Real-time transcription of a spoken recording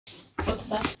What's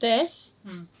that? This?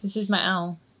 This is my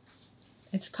owl.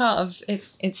 It's part of,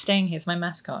 it's staying here. It's my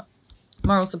mascot.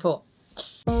 Moral support.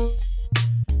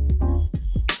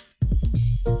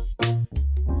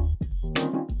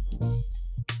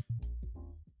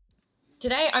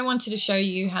 Today I wanted to show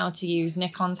you how to use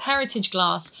Nikon's heritage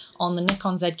glass on the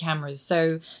Nikon Z cameras.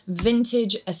 So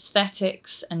vintage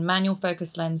aesthetics and manual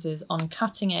focus lenses on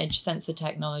cutting edge sensor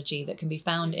technology that can be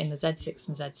found in the Z6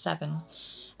 and Z7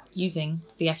 using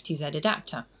the FTZ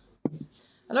adapter.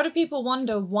 A lot of people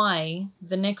wonder why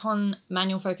the Nikon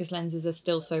manual focus lenses are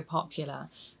still so popular.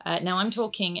 Now I'm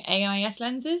talking AIS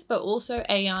lenses, but also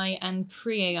AI and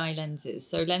pre-AI lenses.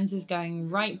 So lenses going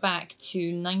right back to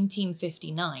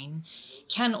 1959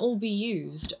 can all be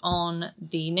used on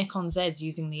the Nikon Zs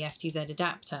using the FTZ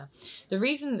adapter. The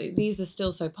reason that these are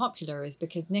still so popular is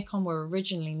because Nikon were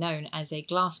originally known as a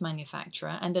glass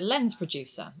manufacturer and a lens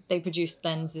producer. They produced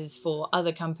lenses for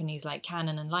other companies like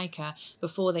Canon and Leica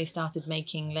before they started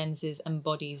making lenses and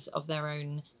bodies of their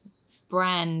own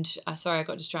brand. Sorry, I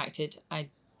got distracted. I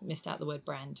missed out the word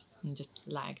brand and just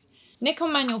lagged.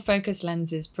 Nikon manual focus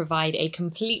lenses provide a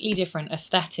completely different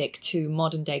aesthetic to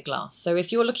modern day glass. So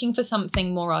if you're looking for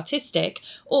something more artistic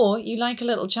or you like a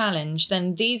little challenge,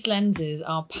 then these lenses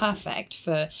are perfect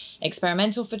for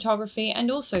experimental photography and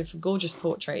also for gorgeous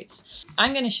portraits.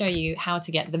 I'm going to show you how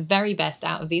to get the very best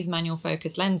out of these manual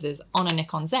focus lenses on a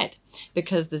Nikon Z,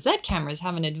 because the Z cameras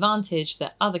have an advantage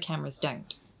that other cameras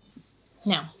don't.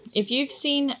 Now, if you've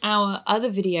seen our other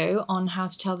video on how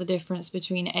to tell the difference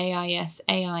between AIS,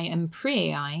 AI and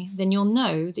pre-AI, then you'll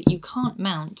know that you can't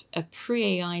mount a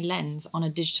pre-AI lens on a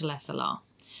digital SLR.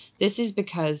 This is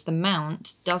because the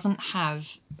mount doesn't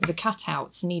have the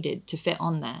cutouts needed to fit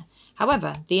on there.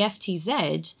 However, the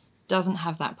FTZ doesn't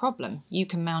have that problem. You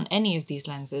can mount any of these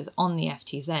lenses on the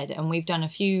FTZ, and we've done a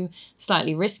few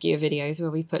slightly riskier videos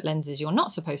where we put lenses you're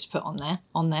not supposed to put on there,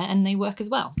 and they work as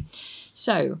well.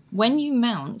 So when you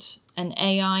mount an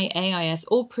AI, AIS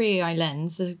or pre-AI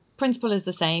lens, the principle is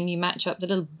the same. You match up the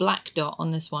little black dot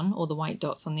on this one, or the white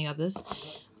dots on the others,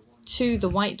 to the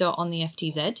white dot on the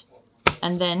FTZ,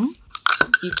 and then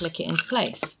you click it into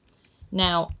place.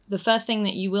 Now, the first thing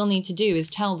that you will need to do is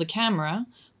tell the camera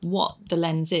what the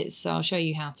lens is. So I'll show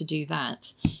you how to do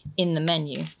that in the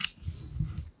menu.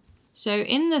 So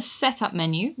in the setup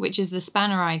menu, which is the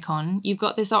spanner icon, you've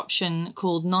got this option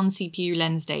called non-CPU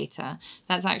lens data.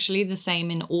 That's actually the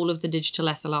same in all of the digital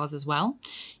SLRs as well.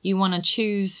 You want to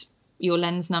choose your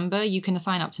lens number. You can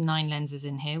assign up to 9 lenses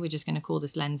in here. We're just going to call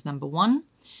this lens number 1.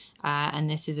 And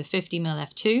this is a 50mm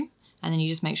f2. And then you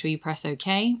just make sure you press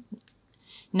OK.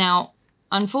 Now,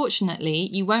 unfortunately,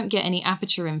 you won't get any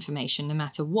aperture information no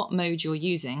matter what mode you're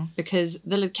using, because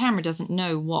the camera doesn't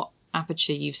know what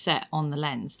aperture you've set on the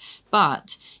lens,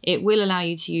 but it will allow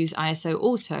you to use ISO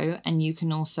auto, and you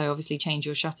can also obviously change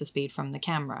your shutter speed from the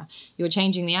camera. You're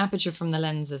changing the aperture from the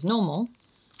lens as normal,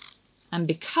 and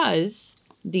because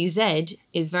the Z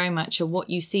is very much a what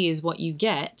you see is what you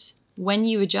get, when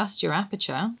you adjust your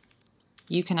aperture,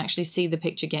 you can actually see the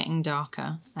picture getting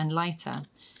darker and lighter.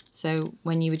 So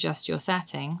when you adjust your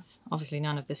settings, obviously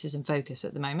none of this is in focus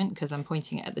at the moment because I'm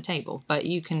pointing it at the table, but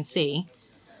you can see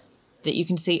that you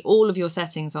can see all of your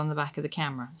settings on the back of the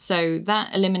camera. So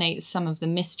that eliminates some of the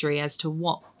mystery as to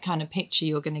what kind of picture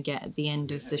you're going to get at the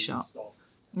end of the shot.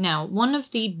 Now, one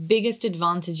of the biggest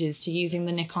advantages to using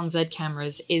the Nikon Z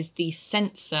cameras is the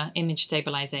sensor image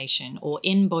stabilization, or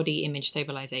in-body image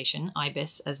stabilization,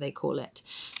 IBIS as they call it.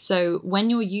 So when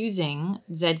you're using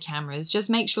Z cameras, just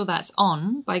make sure that's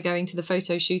on by going to the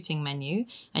photo shooting menu,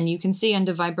 and you can see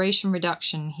under vibration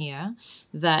reduction here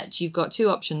that you've got 2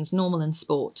 options, normal and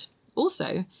sport.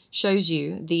 Also shows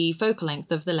you the focal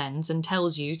length of the lens and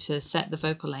tells you to set the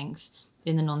focal length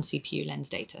in the non-CPU lens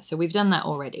data. So we've done that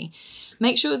already.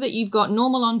 Make sure that you've got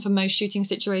normal on for most shooting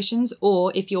situations,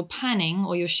 or if you're panning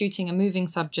or you're shooting a moving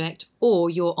subject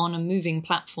or you're on a moving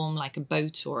platform like a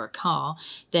boat or a car,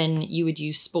 then you would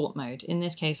use sport mode. In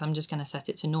this case, I'm just going to set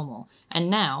it to normal. And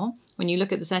now, when you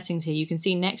look at the settings here, you can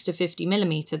see next to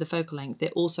 50mm, the focal length,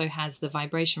 it also has the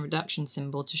vibration reduction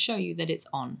symbol to show you that it's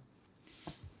on.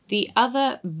 The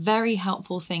other very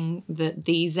helpful thing that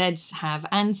the Zs have,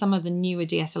 and some of the newer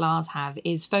DSLRs have,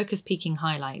 is focus peaking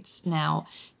highlights. Now,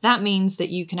 that means that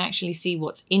you can actually see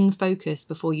what's in focus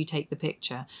before you take the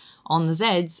picture. On the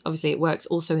Zs, obviously it works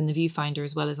also in the viewfinder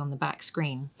as well as on the back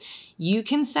screen. You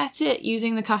can set it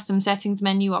using the custom settings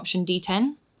menu, option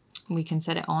D10. We can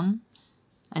set it on.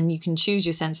 And you can choose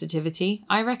your sensitivity.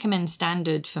 I recommend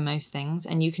standard for most things,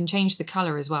 and you can change the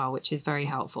color as well, which is very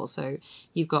helpful. So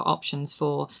you've got options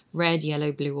for red,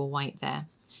 yellow, blue, or white there.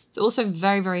 It's also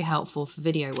very, very helpful for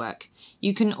video work.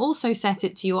 You can also set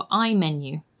it to your eye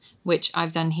menu, which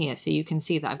I've done here. So you can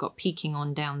see that I've got peaking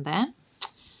on down there.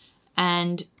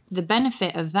 And the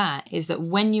benefit of that is that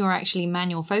when you're actually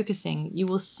manual focusing, you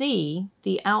will see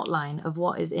the outline of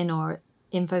what is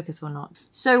in focus or not.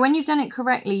 So when you've done it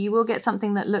correctly, you will get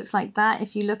something that looks like that.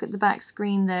 If you look at the back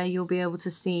screen there, you'll be able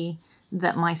to see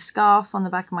that my scarf on the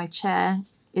back of my chair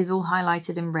is all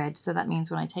highlighted in red. So that means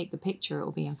when I take the picture, it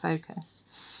will be in focus.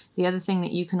 The other thing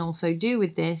that you can also do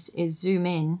with this is zoom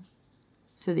in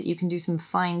so that you can do some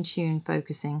fine-tune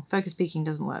focusing. Focus peaking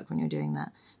doesn't work when you're doing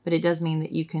that, but it does mean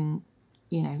that you can,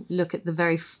 you know, look at the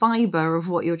very fiber of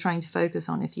what you're trying to focus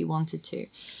on if you wanted to.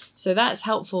 So that's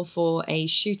helpful for a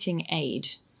shooting aid.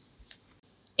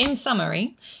 In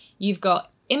summary, you've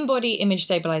got in-body image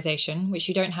stabilization, which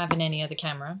you don't have in any other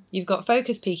camera. You've got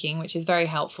focus peaking, which is very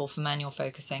helpful for manual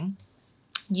focusing.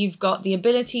 You've got the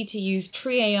ability to use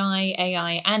pre-AI,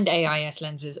 AI, and AIS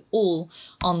lenses all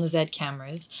on the Z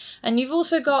cameras. And you've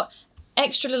also got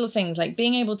extra little things like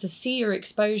being able to see your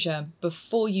exposure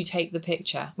before you take the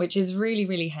picture, which is really,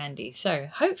 really handy. So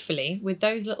hopefully with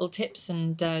those little tips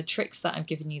and tricks that I've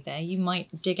given you there, you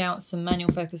might dig out some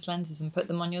manual focus lenses and put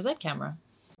them on your Z camera.